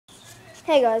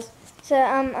Hey guys, so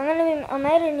I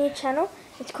made a new channel.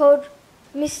 It's called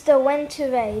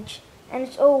mrwhentorage, and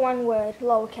it's all one word,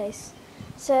 lowercase.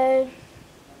 So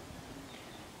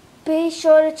be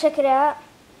sure to check it out.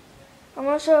 I'm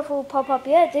not sure if it will pop up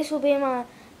yet. This will be my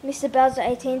Mr. Bowser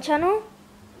 18 channel.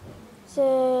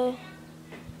 So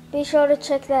be sure to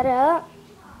check that out.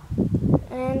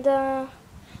 And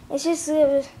it's just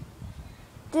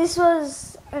this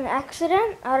was an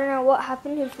accident. I don't know what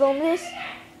happened. Who filmed this?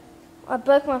 I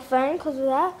broke my phone because of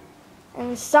that,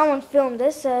 and someone filmed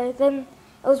this. So then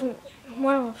it was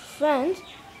one of my friends.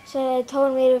 So they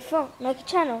told me to make a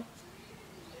channel,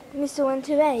 Mr.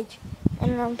 Whentorage,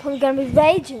 and I'm probably going to be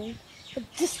raging,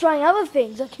 destroying other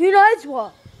things. Like who knows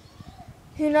what?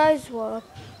 Who knows what?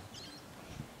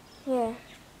 Yeah.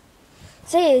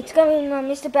 So yeah, it's going to be my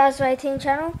Mr. Bowser 18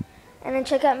 channel, and then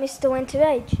check out Mr.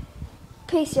 Whentorage.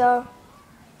 Peace, y'all.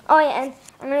 Oh yeah, and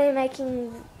I'm going to be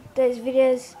making those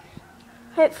videos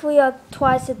hopefully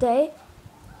twice a day.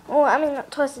 Or I mean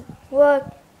not twice a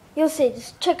well, you'll see,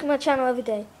 just check my channel every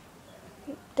day.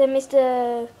 The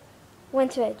Mr.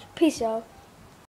 Whentorage. Peace, y'all.